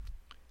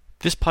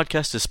This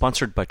podcast is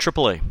sponsored by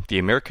AAA, the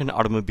American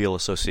Automobile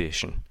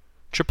Association.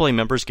 AAA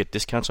members get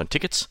discounts on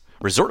tickets,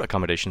 resort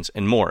accommodations,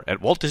 and more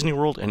at Walt Disney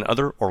World and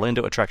other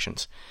Orlando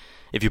attractions.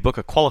 If you book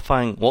a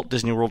qualifying Walt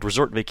Disney World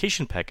Resort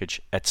vacation package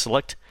at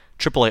select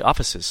AAA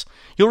offices,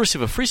 you'll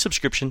receive a free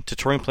subscription to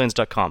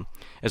touringplans.com,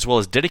 as well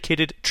as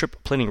dedicated trip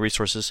planning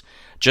resources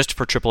just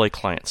for AAA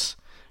clients.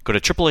 Go to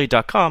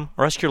AAA.com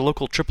or ask your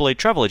local AAA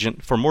travel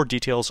agent for more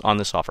details on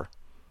this offer.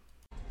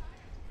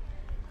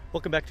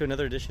 Welcome back to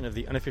another edition of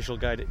the Unofficial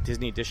Guide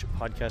Disney Dish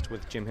podcast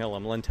with Jim Hill.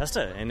 I'm Len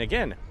Testa, and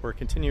again, we're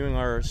continuing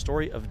our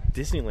story of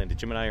Disneyland.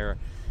 Jim and I are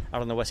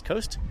out on the West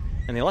Coast,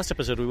 and in the last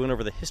episode we went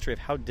over the history of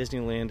how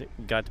Disneyland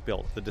got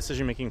built, the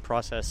decision-making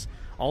process,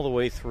 all the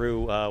way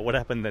through what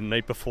happened the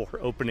night before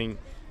opening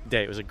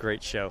day. It was a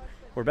great show.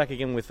 We're back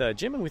again with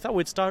Jim, and we thought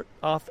we'd start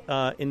off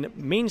in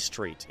Main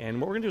Street. And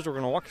what we're going to do is we're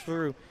going to walk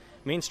through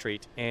Main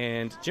Street,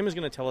 and Jim is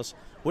going to tell us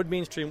what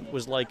Main Street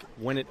was like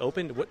when it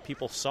opened, what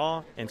people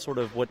saw, and sort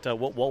of what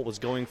Walt was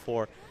going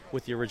for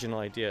with the original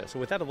idea. So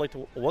with that, I'd like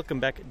to welcome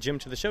back Jim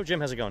to the show.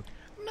 Jim, how's it going?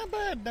 Not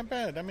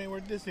bad. I mean, we're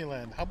at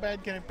Disneyland. How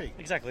bad can it be?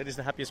 Exactly. It is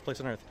the happiest place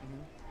on earth.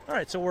 Mm-hmm. All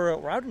right, so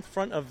we're out in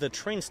front of the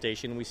train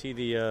station. We see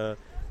the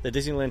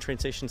Disneyland train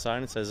station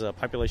sign. It says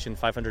population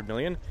 500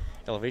 million,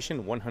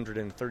 elevation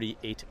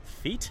 138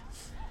 feet.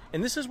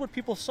 And this is what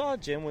people saw,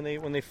 Jim, when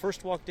they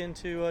first walked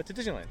into to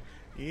Disneyland.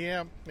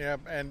 Yeah.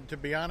 And to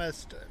be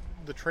honest,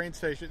 the train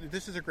station,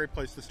 this is a great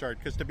place to start,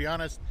 because to be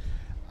honest,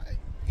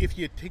 if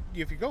you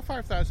go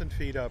 5,000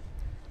 feet up,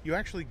 you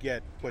actually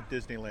get what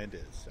Disneyland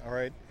is, all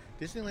right?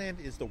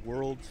 Disneyland is the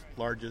world's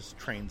largest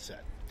train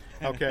set,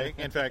 okay?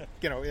 In fact,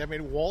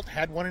 Walt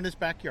had one in his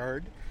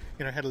backyard,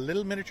 had a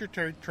little miniature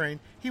train.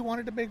 He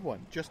wanted a big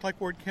one, just like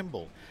Ward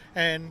Kimball.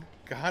 And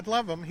God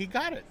love him, he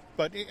got it.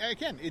 But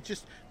again,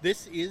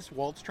 this is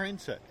Walt's train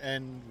set.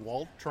 And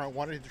Walt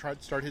wanted to try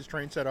to start his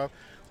train set off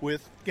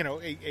with,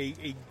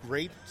 a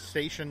great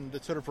station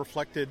that sort of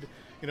reflected,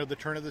 the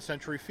turn of the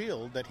century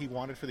feel that he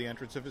wanted for the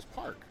entrance of his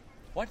park.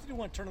 Why did he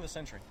want turn of the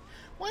century?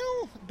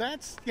 Well,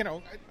 that's,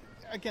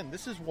 again,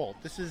 this is Walt.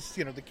 This is,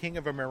 the king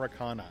of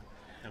Americana.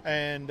 Okay.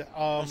 And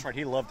that's right.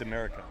 He loved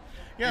America.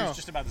 Yeah. He was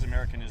just about as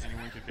American as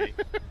anyone could be.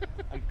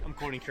 I'm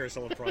quoting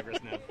Carousel of Progress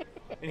now.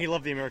 And he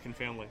loved the American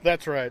family.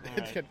 That's right.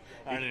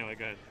 Anyway,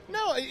 go ahead.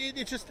 No,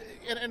 it's just,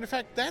 and in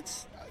fact,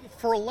 that's,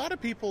 for a lot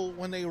of people,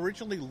 when they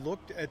originally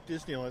looked at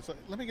Disneyland, it's like,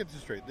 let me get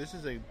this straight. This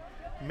is a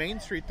Main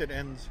Street that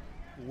ends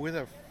with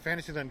a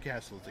Fantasyland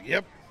castle. It's like,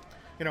 yep.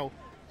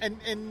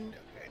 And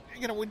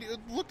when you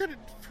looked at it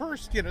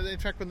first, in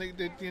fact, when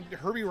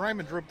Herbie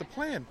Ryman drew up the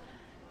plan,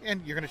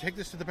 and you're going to take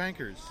this to the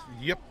bankers.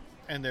 Yep.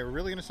 And they're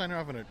really going to sign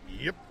off on it.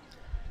 Yep.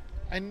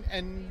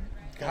 And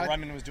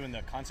Ryman was doing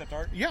the concept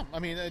art? Yeah. I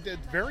mean, a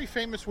very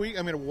famous week.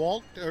 I mean, Roy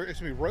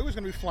was going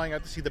to be flying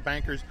out to see the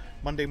bankers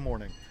Monday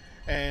morning.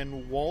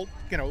 And Walt,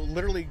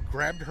 literally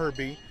grabbed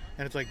Herbie,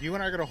 and it's like, you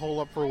and I are going to hole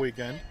up for a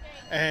weekend.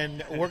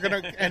 And we're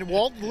going to, and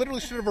Walt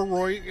literally stood over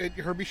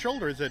Herbie's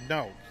shoulder and said,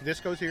 no,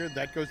 this goes here,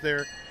 that goes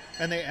there.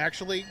 And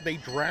they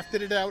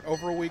drafted it out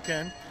over a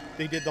weekend.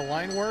 They did the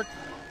line work.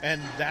 And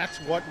that's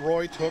what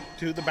Roy took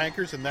to the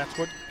bankers, and that's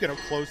what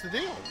closed the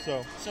deal.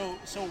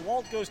 So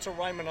Walt goes to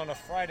Ryman on a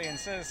Friday and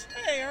says,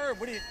 "Hey, Herb,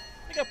 what do you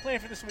got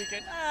planned for this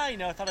weekend?"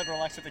 I thought I'd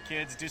relax with the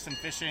kids, do some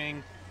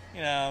fishing,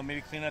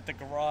 maybe clean out the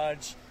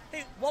garage.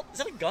 Hey, Walt, is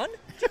that a gun?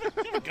 Do you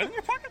have a gun in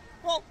your pocket?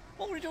 Walt,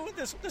 what are we doing with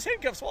this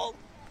handcuffs, Walt?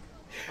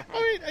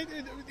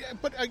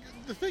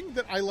 The thing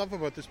that I love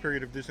about this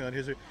period of Disneyland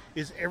history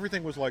is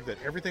everything was like that.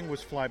 Everything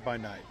was fly by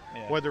night.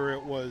 Yeah. Whether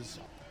it was,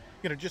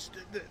 just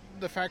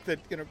the fact that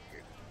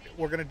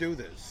we're going to do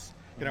this.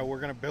 We're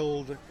going to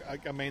build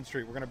a Main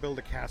Street. We're going to build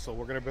a castle.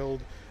 We're going to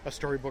build a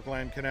Storybook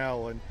Land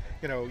Canal. And,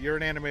 you're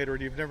an animator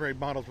and you've never made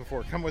models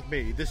before. Come with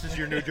me. This is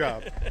your new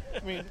job.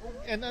 I mean,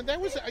 and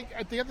that was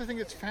the other thing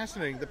that's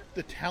fascinating,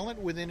 the talent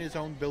within his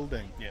own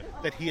building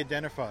that he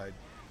identified.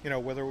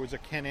 Whether it was a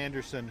Ken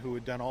Anderson who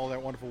had done all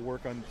that wonderful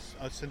work on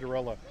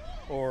Cinderella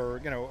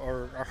or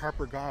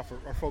Harper Goff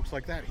or folks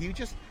like that. He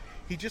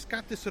just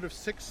got this sort of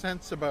sixth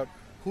sense about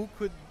who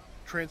could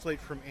translate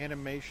from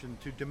animation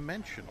to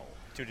dimensional.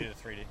 2D to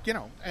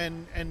 3D.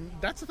 And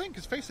that's the thing,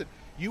 because face it,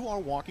 you are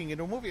walking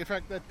into a movie. In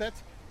fact,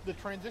 that's the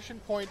transition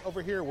point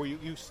over here where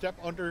you step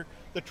under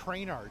the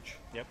train arch.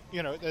 Yep.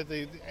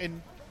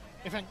 And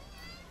in fact,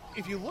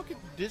 if you look at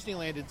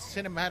Disneyland in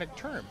cinematic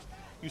terms,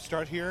 you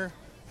start here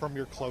from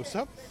your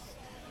close-up,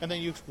 and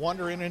then you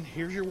wander in, and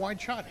here's your wide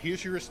shot.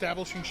 Here's your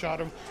establishing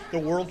shot of the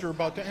world you're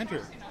about to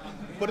enter.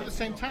 But at the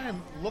same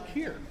time, look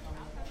here.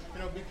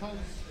 Because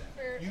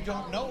you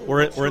don't know.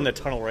 We're in the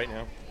tunnel right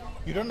now.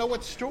 You don't know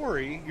what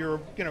story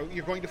you're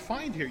going to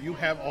find here. You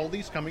have all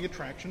these coming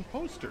attraction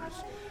posters.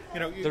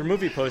 They're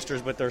movie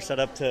posters, but they're set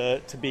up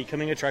to be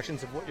coming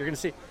attractions of what you're going to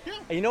see. Yeah.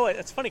 And you know what?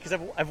 It's funny because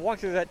I've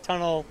walked through that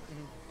tunnel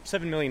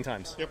 7 million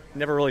times. Yep.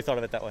 Never really thought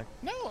of it that way.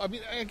 No, I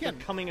mean, again,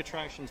 they're coming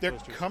attractions. They're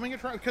posters. Coming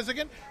attractions because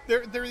again,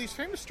 there are these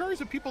famous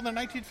stories of people in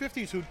the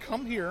 1950s who'd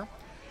come here.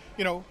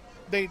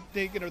 They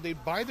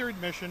buy their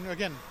admission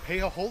again, pay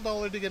a whole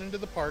 $1 to get into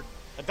the park.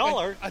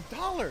 $1?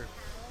 $1.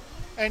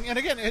 And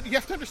again, you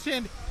have to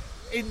understand,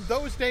 in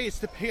those days,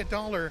 to pay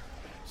 $1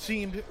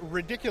 seemed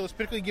ridiculous,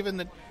 particularly given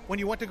that when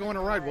you went to go on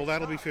a ride, well,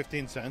 that'll be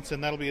 15 cents,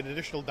 and that'll be an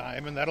additional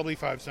dime, and that'll be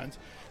 5 cents.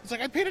 It's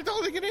like, I paid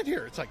 $1 to get in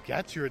here. It's like,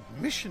 that's your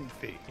admission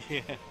fee.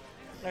 Yeah. All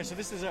right, so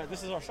this is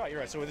our shot. You're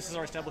right. So this is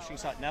our establishing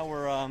shot. Now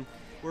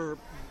we're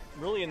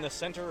really in the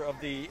center of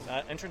the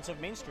entrance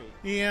of Main Street.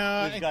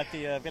 Yeah. We've got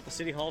the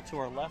City Hall to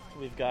our left.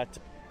 We've got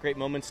Great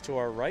Moments to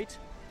our right.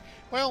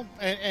 Well,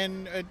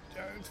 and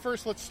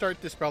first let's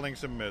start dispelling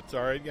some myths,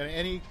 all right?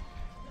 Any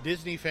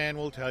Disney fan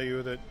will tell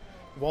you that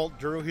Walt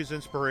drew his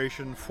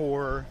inspiration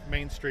for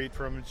Main Street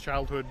from his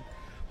childhood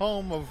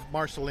home of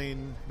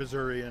Marceline,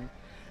 Missouri. And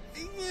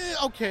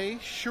okay,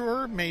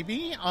 sure,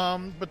 maybe.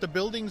 But the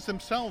buildings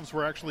themselves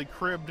were actually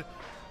cribbed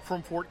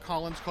from Fort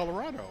Collins,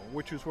 Colorado,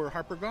 which is where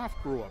Harper Goff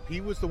grew up.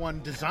 He was the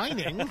one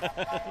designing,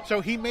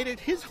 so he made it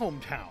his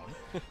hometown.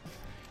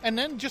 And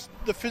then just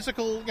the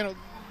physical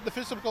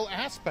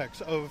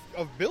aspects of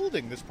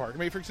building this park. I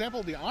mean, for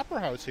example, the Opera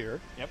House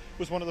here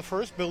was one of the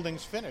first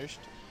buildings finished,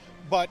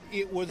 but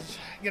it was,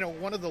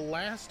 one of the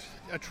last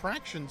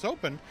attractions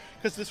open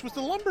because this was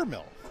the lumber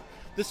mill.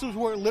 This was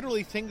where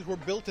literally things were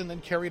built and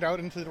then carried out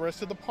into the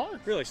rest of the park.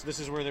 Really? So this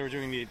is where they were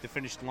doing the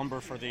finished lumber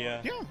for the...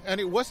 Yeah,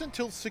 and it wasn't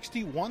until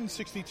 61,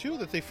 62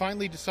 that they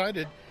finally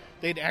decided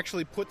they'd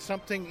actually put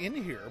something in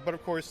here. But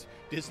of course,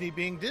 Disney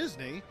being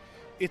Disney,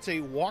 it's a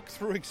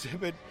walk-through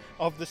exhibit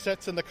of the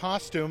sets and the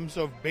costumes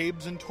of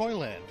Babes in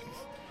Toyland.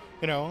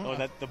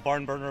 that the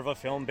barn burner of a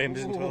film,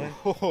 Babes in Toyland.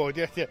 Oh,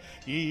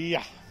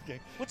 yeah. Okay.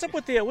 What's up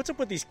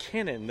with these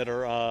cannon that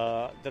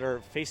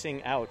are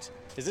facing out?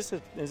 Is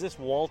this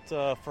Walt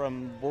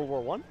from World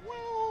War I?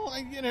 Well,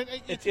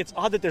 it's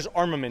odd that there's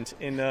armament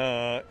in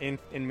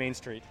Main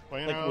Street.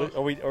 Well,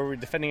 are we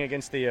defending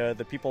against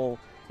the people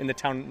in the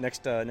town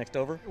next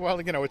over? Well,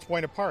 it's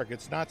Buena Park.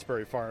 It's Knott's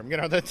Berry Farm.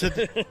 That's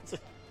it.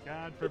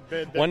 God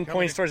forbid. 1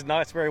 point towards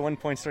Knott's Berry, 1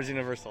 point towards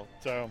Universal.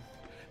 So,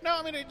 no,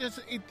 I mean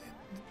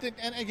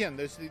and again,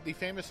 there's the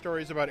famous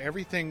stories about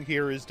everything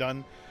here is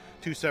done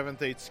to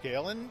 7/8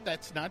 scale, and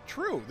that's not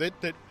true. That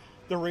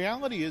the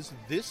reality is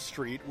this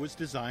street was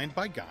designed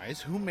by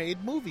guys who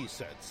made movie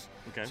sets.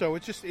 Okay. So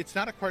it's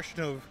not a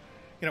question of,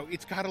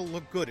 it's got to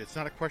look good. It's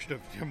not a question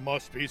of it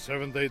must be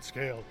 7/8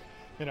 scale,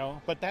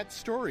 But that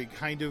story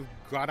kind of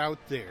got out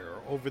there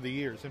over the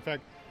years. In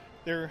fact,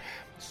 there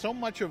so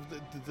much of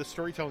the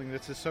storytelling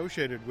that's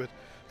associated with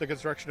the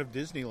construction of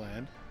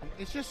Disneyland.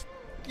 It's just.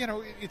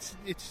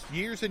 It's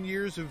years and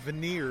years of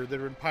veneer that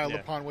have been piled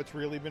upon what's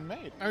really been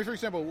made. I mean, for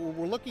example,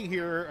 we're looking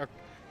here,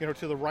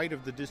 to the right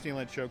of the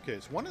Disneyland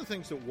showcase. One of the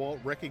things that Walt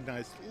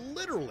recognized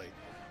literally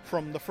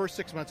from the first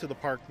 6 months of the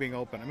park being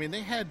open. I mean, they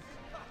had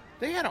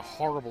a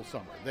horrible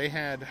summer. They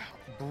had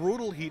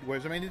brutal heat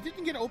waves. I mean, it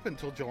didn't get open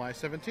until July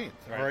 17th.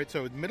 Right. All right,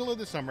 so middle of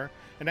the summer,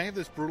 and I have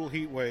this brutal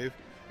heat wave,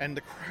 and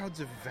the crowds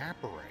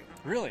evaporate.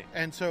 Really?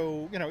 And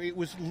so,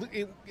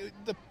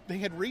 they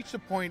had reached a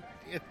point,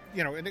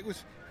 and it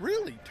was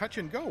really touch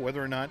and go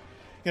whether or not,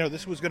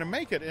 this was going to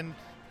make it. And,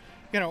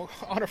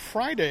 on a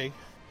Friday,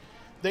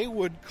 they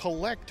would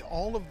collect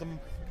all of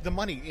the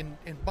money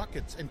in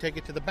buckets and take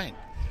it to the bank.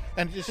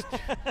 And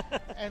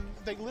and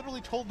they literally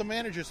told the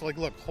managers, like,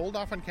 look, hold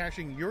off on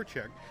cashing your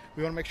check.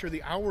 We want to make sure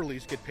the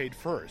hourlies get paid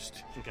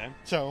first. Okay.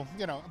 So,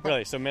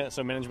 really, so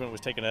management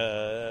was taking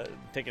a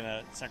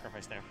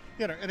sacrifice there.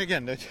 And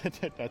again,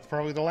 that's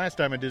probably the last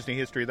time in Disney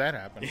history that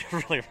happened.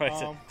 Yeah, really,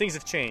 right. Things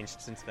have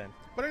changed since then.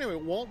 But anyway,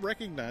 Walt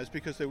recognized,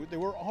 because there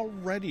were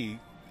already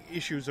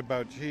issues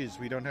about,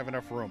 we don't have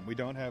enough room. We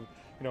don't have...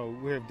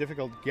 we have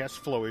difficult guest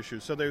flow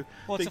issues. So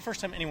it's the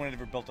first time anyone had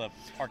ever built a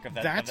park of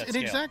that scale.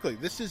 Exactly.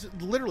 This is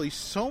literally,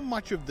 so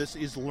much of this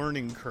is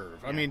learning curve.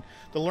 Yeah. I mean,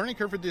 the learning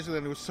curve for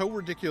Disneyland was so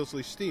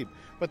ridiculously steep,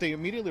 but they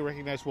immediately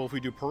recognized, well, if we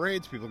do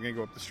parades, people are going to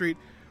go up the street.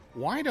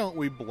 Why don't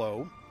we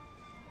blow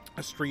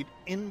a street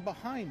in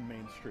behind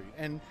Main Street?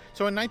 And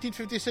so in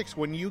 1956,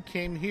 when you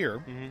came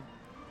here,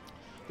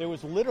 there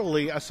was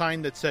literally a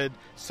sign that said,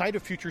 Site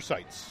of Future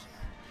Sites.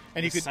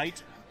 And you could...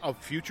 Site of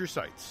future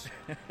sites.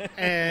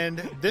 And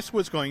this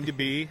was going to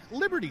be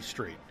Liberty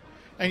Street.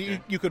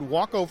 And you could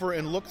walk over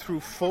and look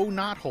through faux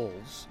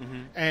knotholes.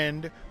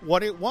 And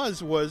what it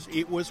was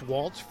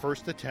Walt's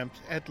first attempt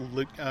at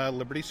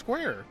Liberty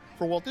Square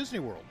for Walt Disney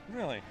World.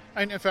 Really?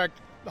 And in fact,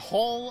 the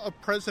Hall of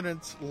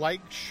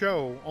Presidents-like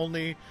show,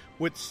 only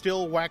with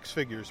still wax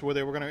figures, where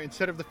they were going to,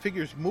 instead of the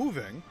figures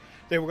moving,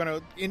 they were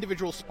going to,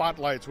 individual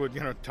spotlights would,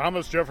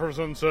 Thomas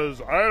Jefferson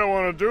says, I don't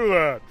want to do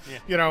that.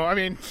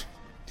 Yeah.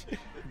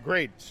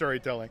 Great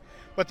storytelling,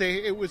 but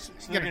it was.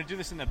 So they're going to do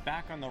this in the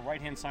back on the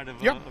right-hand side of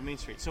Main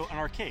Street. So an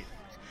arcade.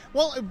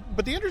 Well,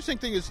 but the interesting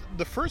thing is,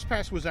 the first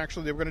pass was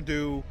actually they were going to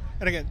do,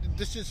 and again,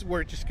 this is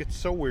where it just gets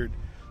so weird.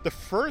 The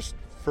first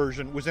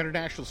version was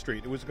International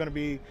Street. It was going to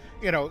be,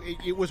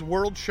 it was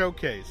World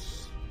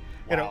Showcase,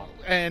 Wow.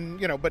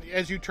 But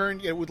as you turn,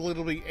 it would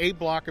literally be a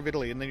block of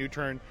Italy, and then you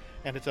turn,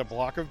 and it's a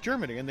block of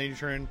Germany, and then you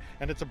turn,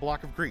 and it's a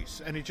block of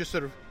Greece, and it just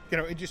sort of,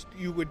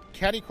 you would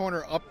catty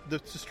corner up the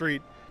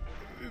street.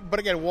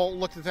 But again, Walt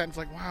looked at that and was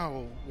like,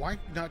 wow, why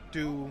not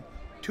do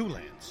two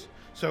lands?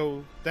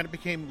 So then it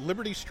became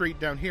Liberty Street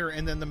down here,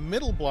 and then the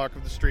middle block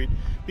of the street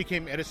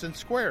became Edison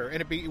Square,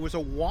 and it was a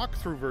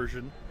walk-through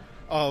version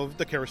of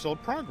the Carousel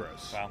of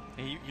Progress. Wow.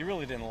 You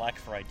really didn't lack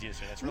for ideas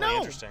here. That's really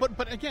interesting.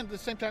 But again, at the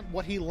same time,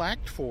 what he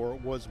lacked for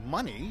was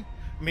money.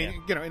 I mean,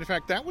 in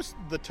fact, that was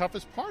the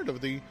toughest part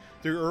of the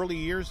early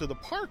years of the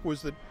park,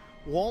 was that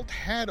Walt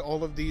had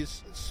all of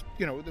these,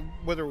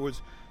 whether it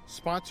was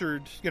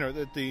sponsored,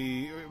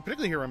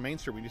 particularly here on Main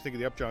Street, when you think of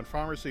the Upjohn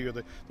Pharmacy or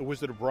the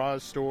Wizard of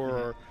Braz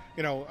store,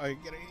 or,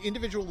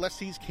 individual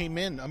lessees came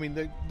in. I mean,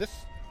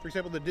 for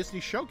example, the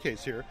Disney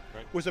Showcase here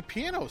was a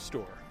piano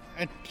store.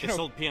 And they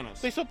sold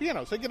pianos. They sold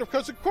pianos.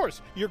 Because of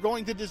course, you're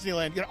going to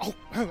Disneyland.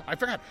 I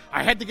forgot.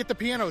 I had to get the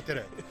piano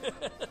today.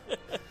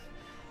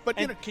 But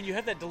can you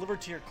have that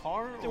delivered to your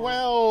car? Or?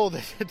 Well,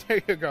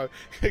 there you go.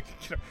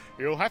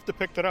 You'll have to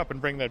pick that up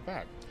and bring that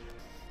back.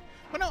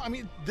 But no, I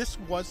mean, this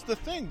was the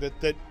thing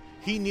that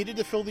he needed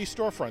to fill these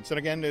storefronts. And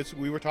again, as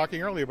we were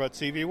talking earlier about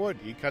C.V. Wood,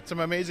 he cut some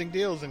amazing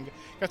deals and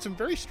got some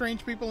very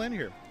strange people in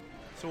here.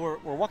 So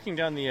we're walking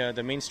down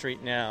the Main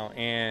Street now,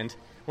 and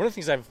one of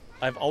the things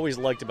I've always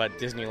liked about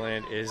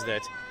Disneyland is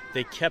that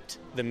they kept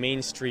the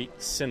Main Street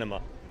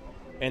cinema.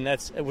 And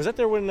was that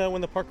there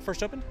when the park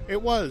first opened?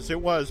 It was,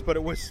 but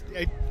it was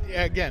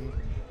again,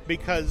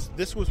 because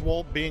this was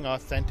Walt being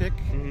authentic.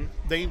 Mm-hmm.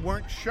 They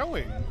weren't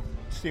showing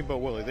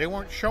Steamboat Willie. They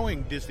weren't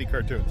showing Disney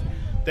cartoons.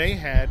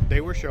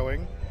 They were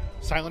showing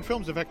silent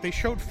films. In fact, they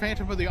showed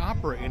Phantom of the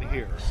Opera in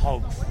here.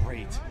 Oh,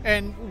 great!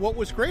 And what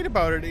was great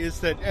about it is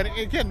that, and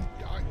again,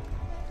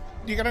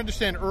 you got to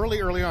understand,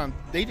 early on,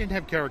 they didn't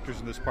have characters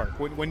in this park.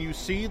 When you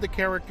see the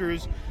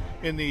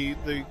in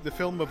the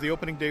film of the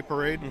opening day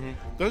parade,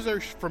 those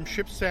are from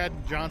Shipsad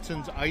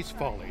Johnson's Ice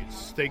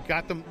Follies. They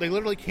got them. They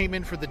literally came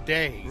in for the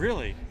day.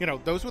 Really?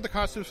 Those were the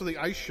costumes for the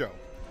ice show.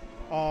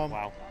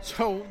 Wow.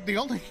 So the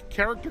only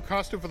character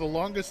costume for the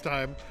longest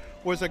time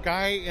was a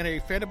guy in a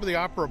Phantom of the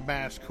Opera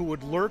mask who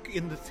would lurk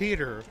in the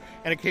theater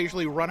and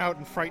occasionally run out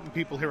and frighten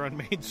people here on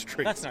Main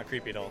Street. That's not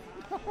creepy at all.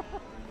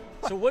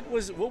 So what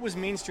was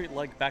Main Street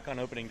like back on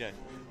opening day?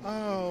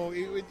 Oh,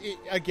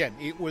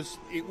 it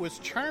was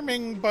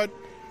charming, but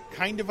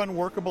kind of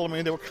unworkable. I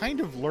mean, they were kind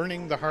of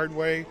learning the hard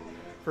way.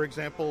 For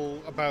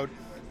example, about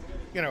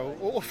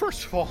well,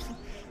 first of all,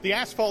 the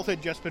asphalt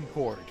had just been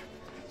poured,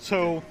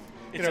 so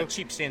it's a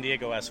cheap San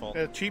Diego asphalt.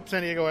 Cheap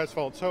San Diego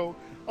asphalt. So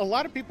a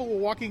lot of people were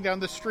walking down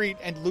the street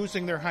and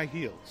losing their high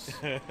heels.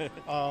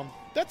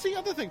 That's the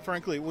other thing,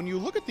 frankly. When you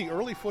look at the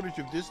early footage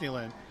of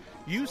Disneyland,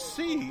 you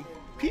see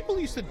people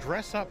used to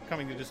dress up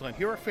coming to Disneyland.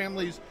 Here are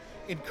families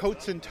in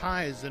coats and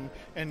ties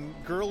and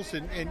girls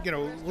in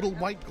little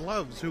white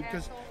gloves,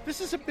 because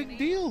this is a big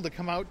deal to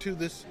come out to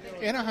this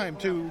Anaheim,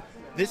 to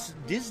this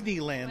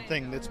Disneyland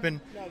thing that's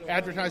been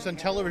advertised on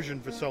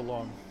television for so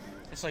long.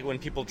 It's like when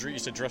people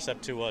used to dress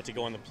up to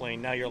go on the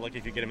plane. Now you're lucky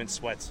if you get them in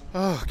sweats.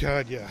 Oh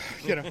God, yeah.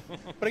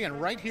 But again,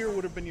 right here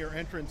would have been your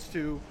entrance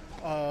to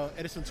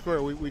Edison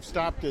Square. We've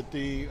stopped at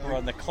the... We're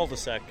on the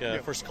cul-de-sac,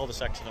 first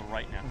cul-de-sac to the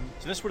right now. Mm-hmm.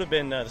 So this would have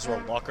been, this is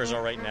where lockers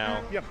are right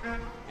now. Yep.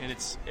 And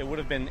it would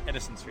have been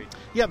Edison Street.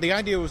 Yeah, the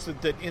idea was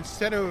that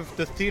instead of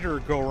the theater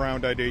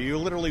go-around idea, you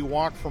literally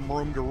walk from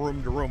room to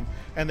room to room,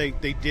 and they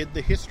did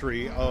the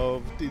history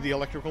of the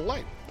electrical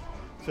light.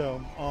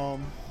 So...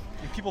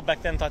 people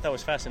back then thought that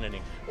was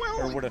fascinating.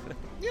 Well, or would have.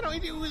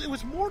 It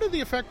was more to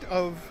the effect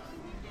of,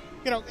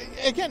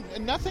 again,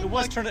 nothing. It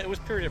was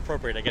period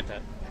appropriate. I get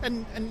that.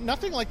 And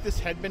nothing like this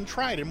had been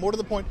tried. And more to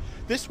the point,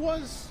 this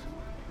was.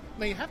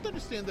 Now you have to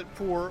understand that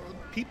for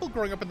people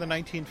growing up in the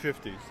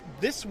 1950s,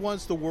 this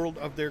was the world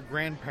of their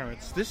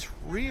grandparents. This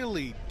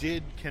really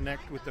did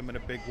connect with them in a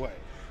big way.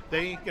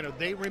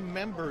 They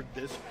remembered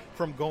this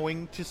from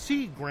going to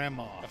see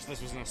Grandma. So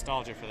this was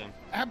nostalgia for them.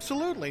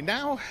 Absolutely.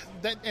 Now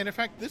and in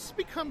fact, this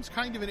becomes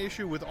kind of an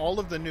issue with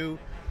all of the new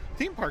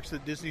theme parks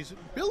that Disney's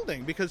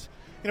building, because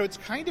it's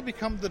kind of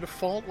become the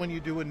default when you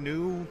do a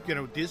new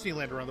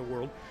Disneyland around the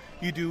world,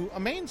 you do a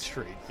Main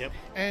Street. Yep.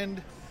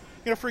 And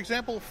for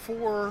example,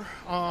 for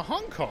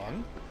Hong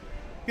Kong,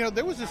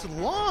 there was this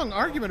long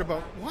argument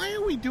about why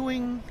are we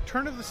doing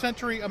turn of the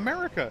century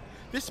America?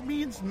 This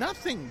means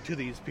nothing to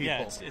these people.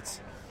 Yeah,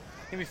 it's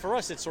I mean, for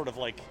us, it's sort of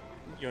like,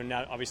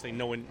 now obviously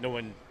no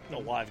one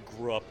alive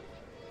grew up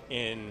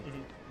in,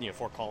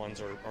 Fort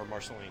Collins or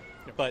Marceline.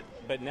 Yep.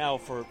 But now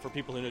for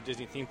people who know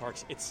Disney theme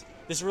parks, this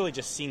is really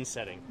just scene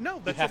setting.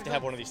 No, you have to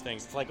have one of these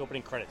things. It's like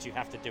opening credits. You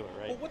have to do it,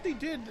 right? Well, what they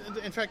did,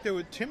 in fact,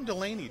 Tim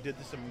Delaney did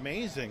this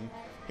amazing,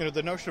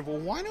 the notion of, well,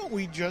 why don't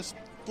we just,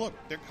 look,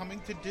 they're coming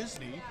to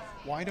Disney,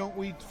 why don't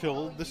we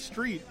fill the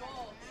street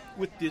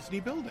with Disney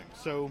buildings?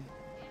 So,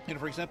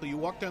 for example, you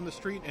walk down the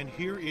street and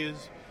here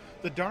is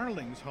the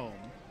Darlings home,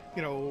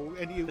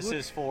 and this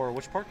is for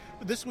which park?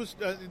 This was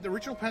the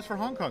original pass for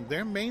Hong Kong.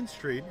 Their Main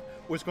Street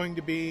was going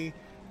to be,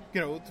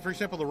 for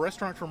example, the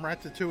restaurant from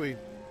Ratatouille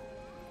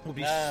will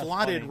be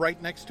slotted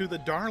right next to the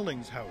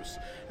Darlings house,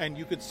 and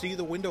you could see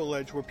the window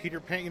ledge where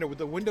Peter Pan, with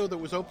the window that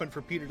was open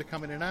for Peter to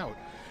come in and out.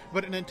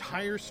 But an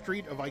entire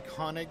street of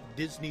iconic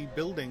Disney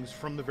buildings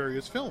from the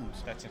various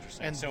films. That's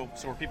interesting. And so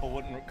where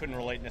people couldn't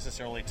relate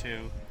necessarily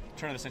to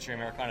turn of the century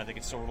Americana, they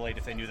could still relate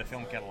if they knew the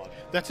film catalog.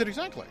 That's it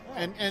exactly.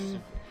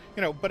 And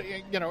but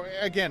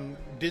again,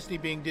 Disney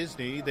being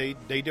Disney,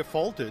 they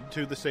defaulted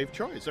to the safe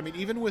choice. I mean,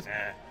 even with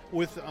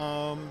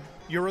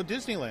Euro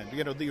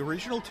Disneyland, the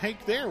original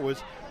take there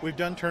was we've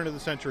done turn of the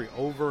century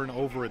over and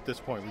over at this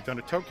point. We've done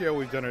it Tokyo,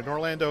 we've done it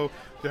Orlando,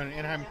 we've done it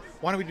Anaheim.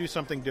 Why don't we do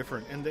something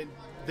different? And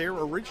their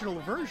original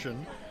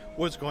version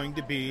was going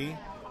to be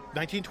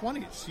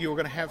 1920s. You were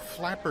going to have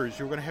flappers,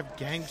 you were going to have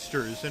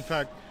gangsters. In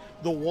fact,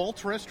 the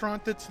Waltz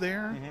restaurant that's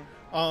there.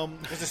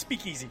 It was a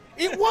speakeasy.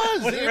 It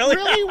was. Was it it really?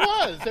 really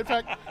was. In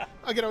fact,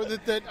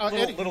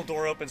 little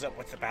door opens up.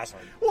 What's the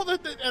password? Well,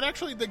 and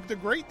actually, the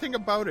great thing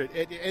about it,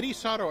 Eddie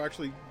Sato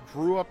actually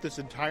drew up this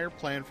entire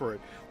plan for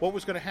it. What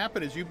was going to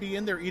happen is you'd be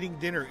in there eating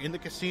dinner in the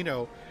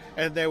casino,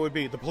 and there would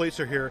be, the police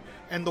are here,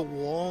 and the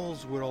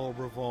walls would all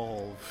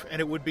revolve,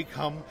 and it would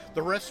become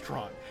the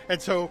restaurant.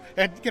 And so,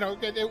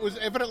 it was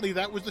evidently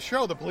that was the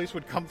show. The police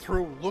would come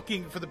through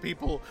looking for the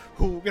people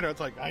who, it's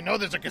like, I know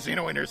there's a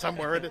casino in here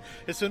somewhere. And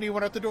as soon as you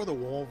went out the door, the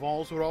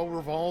walls would all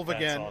revolve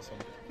again. That's awesome.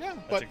 Yeah,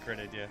 that's a great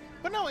idea.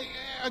 But no,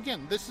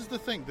 again, this is the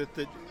thing,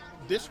 that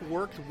this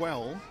worked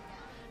well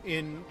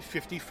in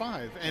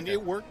 55, and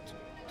it worked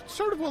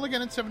sort of well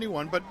again in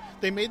 71, but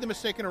they made the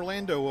mistake in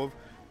Orlando of,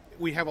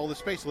 we have all this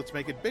space, let's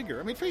make it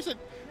bigger. I mean, face it,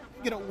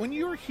 when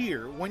you're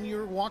here, when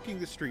you're walking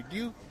the street,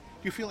 do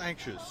you feel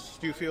anxious?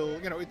 Do you feel,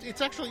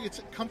 it's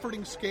a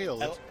comforting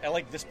scale. I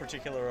like this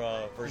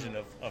particular version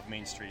of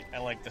Main Street. I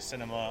like the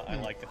cinema. I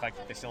like the fact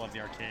that they still have the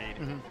arcade.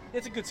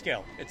 It's a good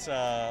scale. It's,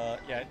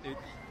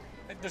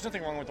 there's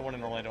nothing wrong with the one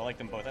in Orlando. I like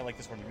them both. I like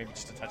this one maybe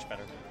just a touch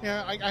better.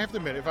 Yeah, I have to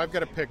admit, if I've got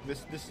to pick,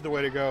 this is the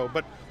way to go.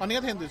 But on the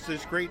other hand, there's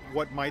this great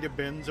what might have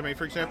beens. I mean,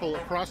 for example,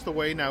 across the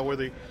way now where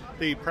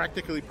the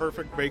Practically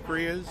Perfect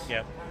bakery is,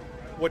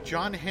 what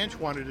John Hench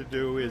wanted to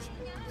do is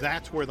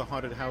that's where the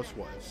haunted house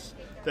was.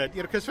 That,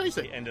 because face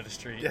it, the end of the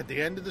street. At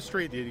the end of the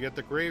street, you get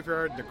the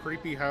graveyard, the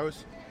creepy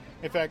house.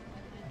 In fact,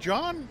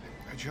 John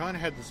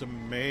had this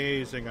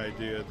amazing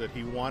idea that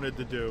he wanted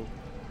to do.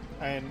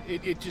 And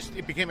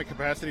it became a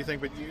capacity thing,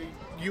 but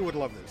you would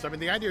love this. I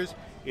mean, the idea is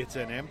it's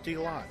an empty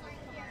lot.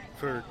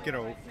 It's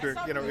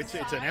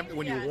an empty.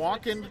 When you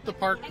walk into the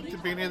park at the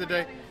beginning of the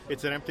day,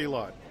 it's an empty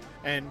lot.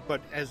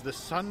 But as the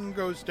sun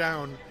goes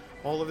down,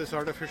 all of this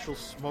artificial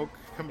smoke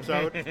comes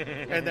out,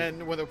 and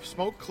then when the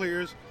smoke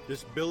clears,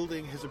 this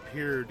building has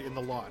appeared in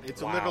the lot.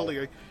 It's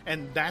literally,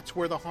 and that's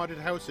where the haunted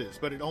house is.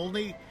 But you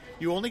only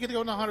get to go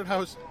in the haunted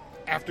house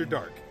after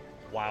dark.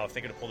 Wow, if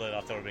they could have pulled that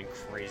off, that would have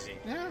been crazy.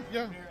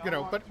 Yeah.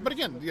 But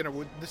again,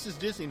 this is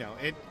Disney now.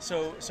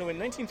 So in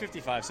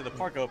 1955, so the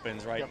park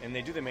opens, right? Yep. And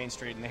they do the Main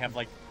Street, and they have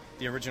like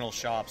the original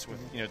shops with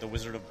the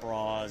Wizard of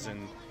Braz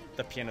and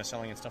the piano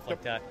selling and stuff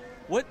like that.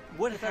 What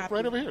happened?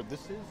 Right over here.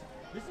 This is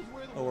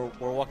where.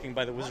 We're walking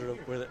by the Wizard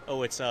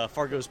of. It's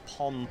Fargo's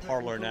Palm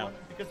Parlor now.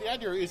 Because the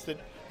idea is that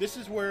this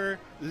is where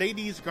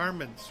ladies'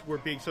 garments were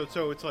being. So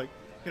it's like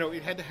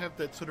it had to have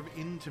that sort of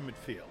intimate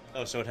feel.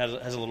 Oh, so it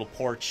has a little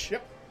porch.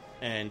 Yep.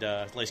 And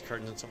lace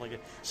curtains and stuff like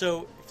that.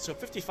 So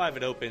 55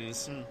 it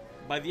opens.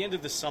 By the end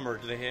of the summer,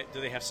 do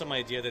they have some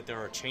idea that there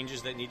are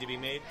changes that need to be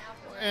made?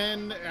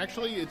 And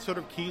actually, it sort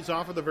of keys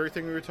off of the very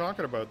thing we were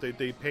talking about. They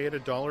pay it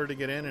 $1 to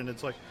get in, and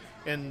it's like,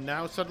 and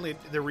now suddenly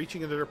they're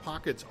reaching into their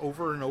pockets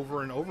over and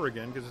over and over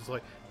again because it's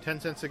like 10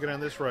 cents to get on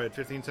this ride,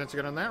 15 cents to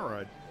get on that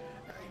ride.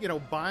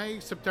 By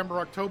September,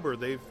 October,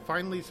 they've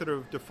finally sort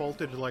of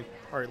defaulted to like,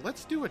 all right,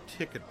 let's do a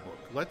ticket book.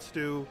 Let's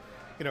do.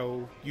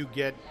 You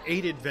get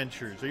 8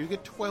 adventures or you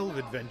get 12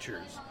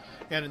 adventures.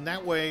 And in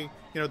that way,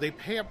 they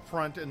pay up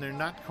front and they're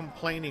not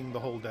complaining the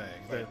whole day.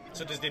 Right.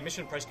 So does the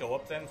admission price go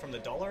up then from the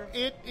 $1?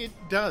 It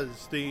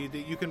does.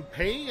 You can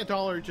pay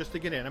 $1 just to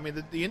get in. I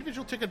mean, the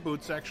individual ticket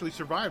booths actually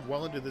survived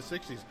well into the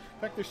 60s. In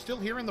fact, they're still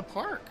here in the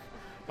park.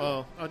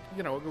 We'll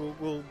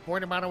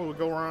point them out and we'll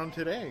go around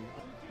today.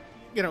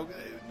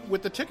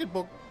 With the ticket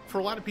book, for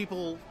a lot of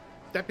people,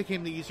 that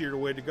became the easier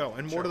way to go.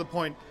 And more to the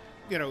point,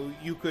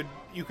 you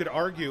could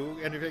argue,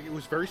 and it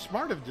was very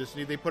smart of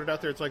Disney. They put it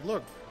out there. It's like,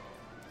 look,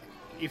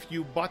 if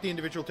you bought the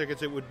individual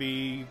tickets, it would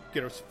be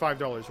 $5.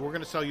 We're going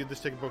to sell you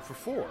this ticket book for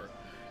 $4.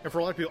 And for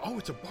a lot of people,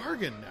 it's a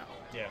bargain now.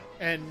 Yeah.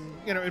 And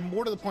and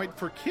more to the point,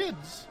 for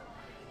kids,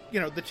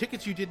 the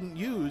tickets you didn't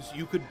use,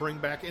 you could bring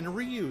back and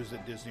reuse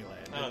at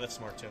Disneyland. Oh, that's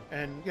smart too.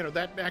 And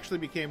that actually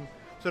became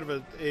sort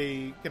of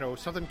a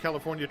Southern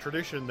California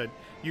tradition that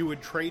you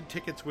would trade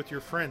tickets with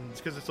your friends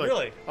because it's like,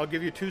 really? I'll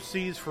give you 2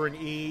 C's for an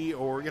E,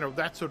 or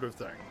that sort of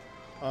thing.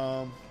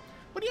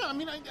 But yeah, I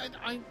mean,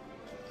 I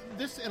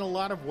this in a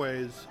lot of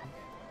ways,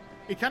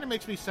 it kind of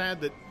makes me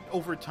sad that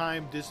over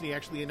time Disney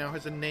actually now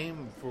has a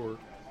name for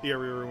the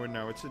area we're in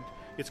now.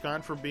 It's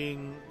gone from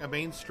being a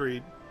main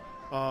street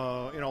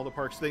in all the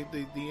parks. The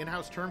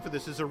in-house term for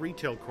this is a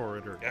retail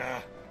corridor.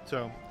 Yeah.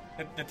 So.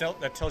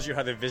 That tells you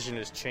how the vision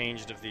has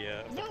changed of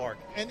the park.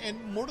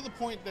 And more to the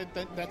point,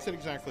 that's it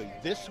exactly.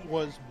 This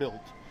was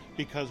built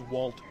because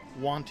Walt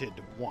wanted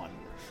one.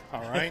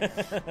 All right,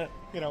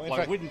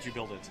 Why wouldn't you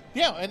build it?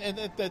 Yeah,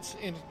 and that's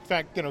in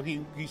fact,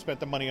 he spent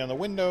the money on the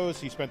windows.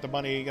 He spent the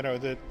money,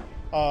 that.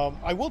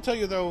 I will tell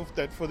you though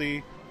that for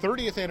the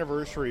 30th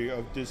anniversary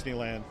of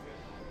Disneyland,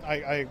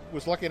 I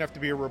was lucky enough to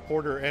be a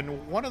reporter,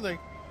 and one of the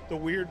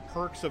weird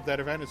perks of that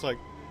event is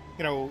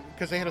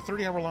because they had a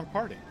 30-hour-long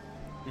party,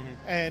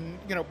 and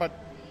but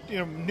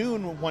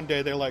noon one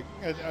day they're like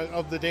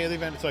of the day of the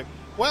event, it's like,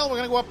 well, we're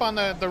going to go up on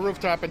the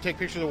rooftop and take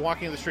pictures of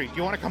walking in the street. Do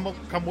you want to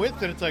come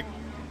with? And it's like,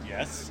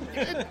 yes.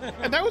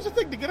 and that was the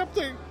thing, to get up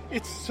there.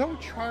 It's so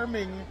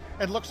charming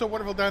and looks so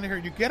wonderful down here.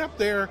 You get up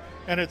there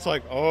and it's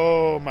like,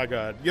 oh my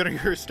God,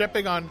 you're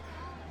stepping on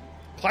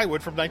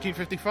plywood from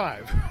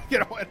 1955.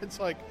 And it's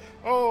like,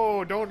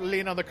 oh, don't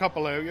lean on the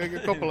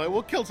cupola.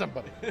 We'll kill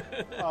somebody.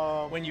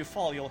 When you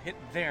fall, you'll hit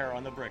there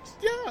on the bricks.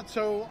 Yeah.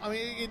 So I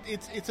mean,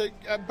 it's a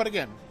but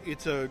again,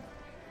 it's a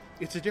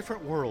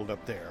different world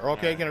up there.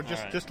 Okay,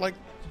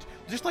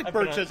 just like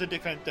Bert says a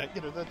different.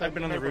 I've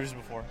been on the roofs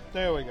before.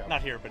 There we go.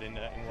 Not here, but in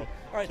World.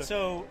 All right,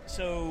 so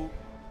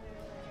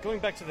going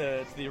back to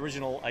the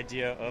original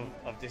idea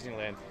of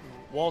Disneyland,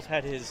 Walt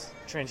had his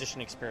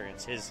transition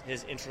experience,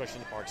 his introduction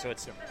to the park. So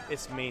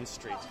it's Main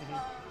Street,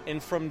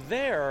 and from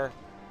there,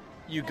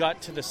 you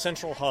got to the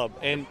central hub.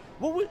 And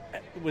what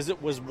was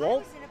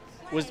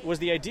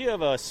the idea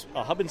of a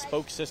hub and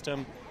spoke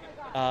system?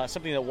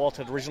 Something that Walt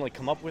had originally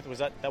come up with? Was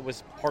that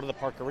was part of the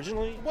park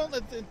originally? Well,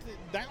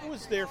 that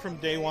was there from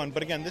day one.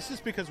 But again, this is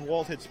because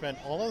Walt had spent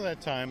all of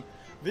that time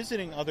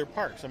visiting other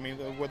parks. I mean,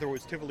 whether it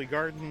was Tivoli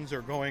Gardens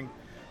or going,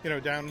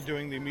 down and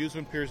doing the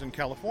amusement piers in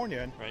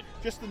California. And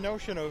just the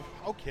notion of,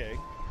 okay,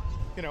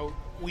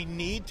 we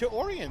need to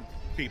orient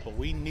people.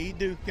 We need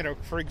to,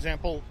 for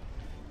example,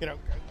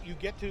 you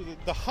get to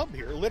the hub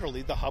here,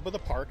 literally the hub of the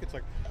park. It's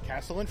like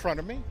castle in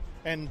front of me.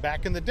 And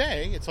back in the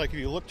day, it's like if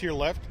you look to your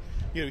left,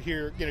 you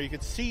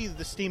could see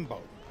the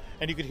steamboat,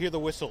 and you could hear the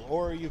whistle,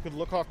 or you could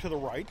look off to the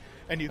right,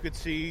 and you could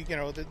see,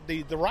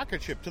 the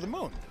rocket ship to the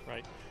moon.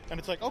 Right. And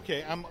it's like,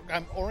 okay, I'm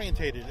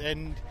orientated,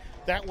 and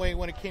that way,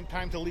 when it came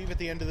time to leave at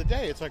the end of the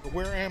day, it's like,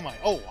 where am I?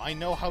 Oh, I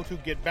know how to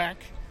get back.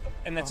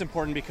 And that's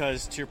important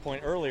because, to your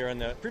point earlier in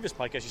the previous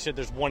podcast, you said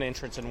there's one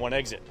entrance and one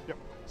exit. Yep.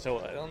 So,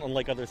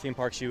 unlike other theme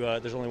parks,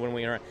 there's only one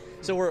way around.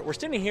 So we're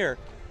standing here,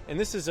 and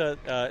this is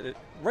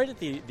right at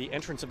the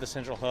entrance of the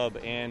central hub,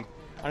 and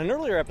on an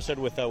earlier episode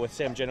with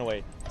Sam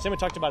Genoway, Sam had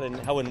talked about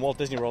how in Walt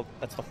Disney World,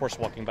 that's the horse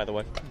walking, by the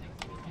way,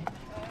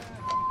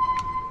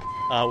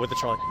 with the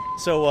trolley.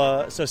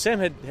 So Sam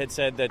had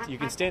said that you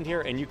can stand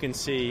here and you can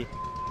see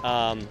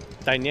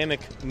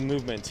dynamic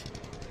movement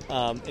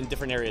in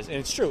different areas, and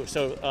it's true.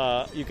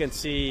 So you can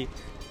see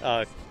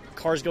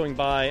cars going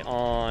by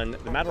on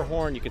the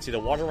Matterhorn. You can see the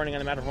water running on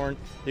the Matterhorn.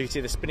 You can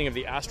see the spinning of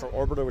the Astro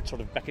Orbiter, which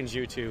sort of beckons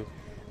you to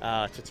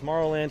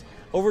Tomorrowland.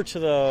 Over to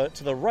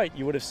the right,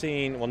 you would have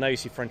seen. Well, now you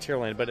see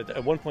Frontierland, but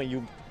at one point,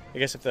 I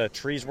guess if the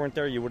trees weren't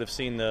there, you would have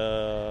seen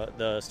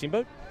the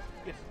steamboat.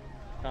 Yes.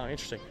 Oh,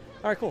 interesting.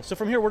 All right, cool. So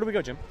from here, where do we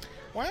go, Jim?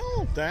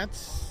 Well,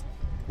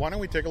 why don't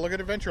we take a look at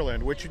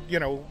Adventureland, which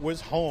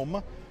was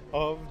home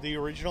of the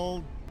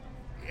original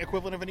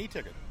equivalent of an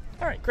e-ticket.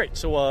 All right, great.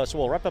 So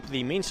we'll wrap up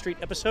the Main Street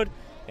episode,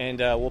 and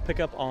we'll pick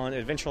up on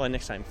Adventureland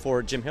next time.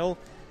 For Jim Hill,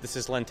 this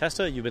is Len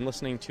Testa. You've been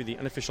listening to the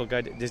Unofficial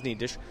Guide Disney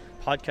Dish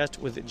podcast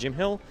with Jim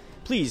Hill.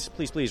 Please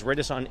rate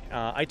us on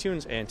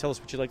iTunes and tell us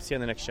what you'd like to see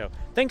on the next show.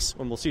 Thanks,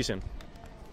 and we'll see you soon.